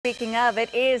Speaking of,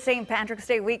 it is St. Patrick's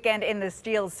Day weekend in the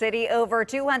Steel City. Over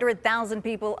 200,000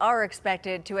 people are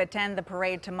expected to attend the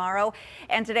parade tomorrow.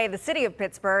 And today, the city of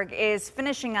Pittsburgh is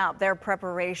finishing up their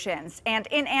preparations. And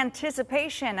in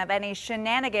anticipation of any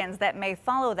shenanigans that may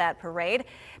follow that parade,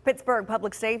 Pittsburgh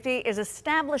Public Safety is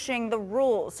establishing the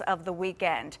rules of the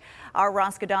weekend. Our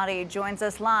Ross Guidotti joins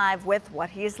us live with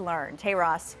what he's learned. Hey,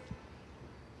 Ross.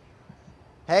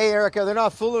 Hey, Erica, they're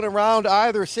not fooling around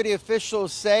either, city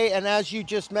officials say, and as you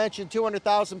just mentioned,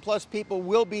 200,000 plus people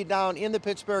will be down in the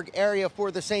Pittsburgh area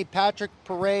for the St. Patrick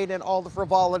Parade and all the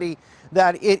frivolity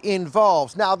that it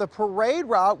involves. Now, the parade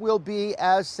route will be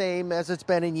as same as it's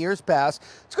been in years past.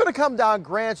 It's going to come down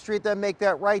Grant Street, then make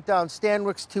that right down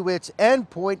Stanwix to its end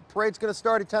point. Parade's going to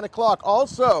start at 10 o'clock.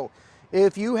 Also,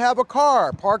 if you have a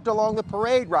car parked along the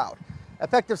parade route,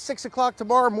 effective 6 o'clock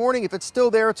tomorrow morning, if it's still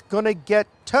there, it's going to get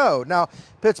towed. Now,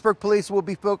 Pittsburgh police will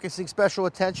be focusing special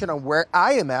attention on where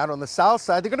I am at on the south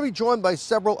side. Are going to be joined by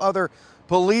several other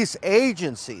police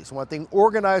agencies. One thing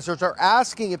organizers are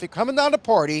asking, if you're coming down to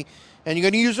party and you're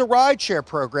going to use a rideshare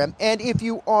program, and if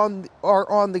you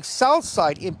are on the south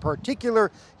side in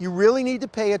particular, you really need to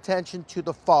pay attention to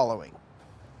the following.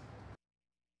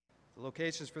 The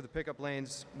locations for the pickup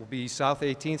lanes will be South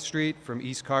 18th Street from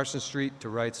East Carson Street to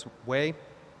Wright's Way,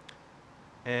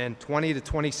 and 20 to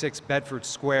 26 Bedford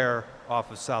Square off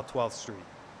of South 12th Street.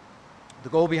 The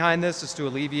goal behind this is to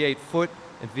alleviate foot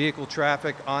and vehicle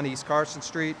traffic on East Carson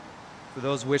Street for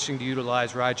those wishing to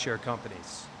utilize rideshare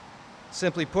companies.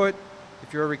 Simply put,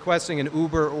 if you're requesting an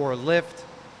Uber or a Lyft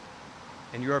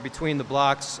and you are between the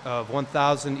blocks of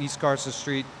 1000 East Carson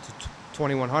Street to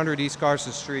 2100 East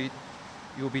Carson Street,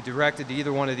 you will be directed to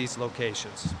either one of these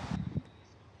locations.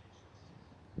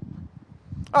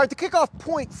 All right, the kickoff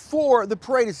point for the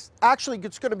parade is actually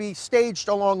it's going to be staged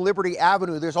along Liberty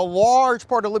Avenue. There's a large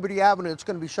part of Liberty Avenue that's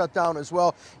going to be shut down as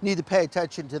well. You need to pay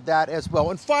attention to that as well.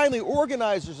 And finally,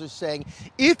 organizers are saying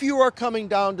if you are coming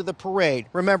down to the parade,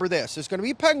 remember this, there's going to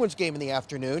be a Penguins game in the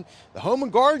afternoon. The Home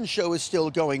and Garden Show is still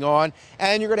going on,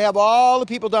 and you're going to have all the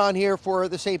people down here for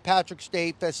the St. Patrick's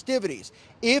Day festivities.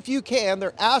 If you can,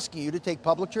 they're asking you to take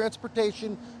public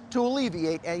transportation to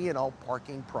alleviate any,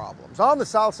 parking problems. On the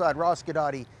south side, Ross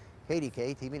Guidotti,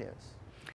 KDKA-TV News.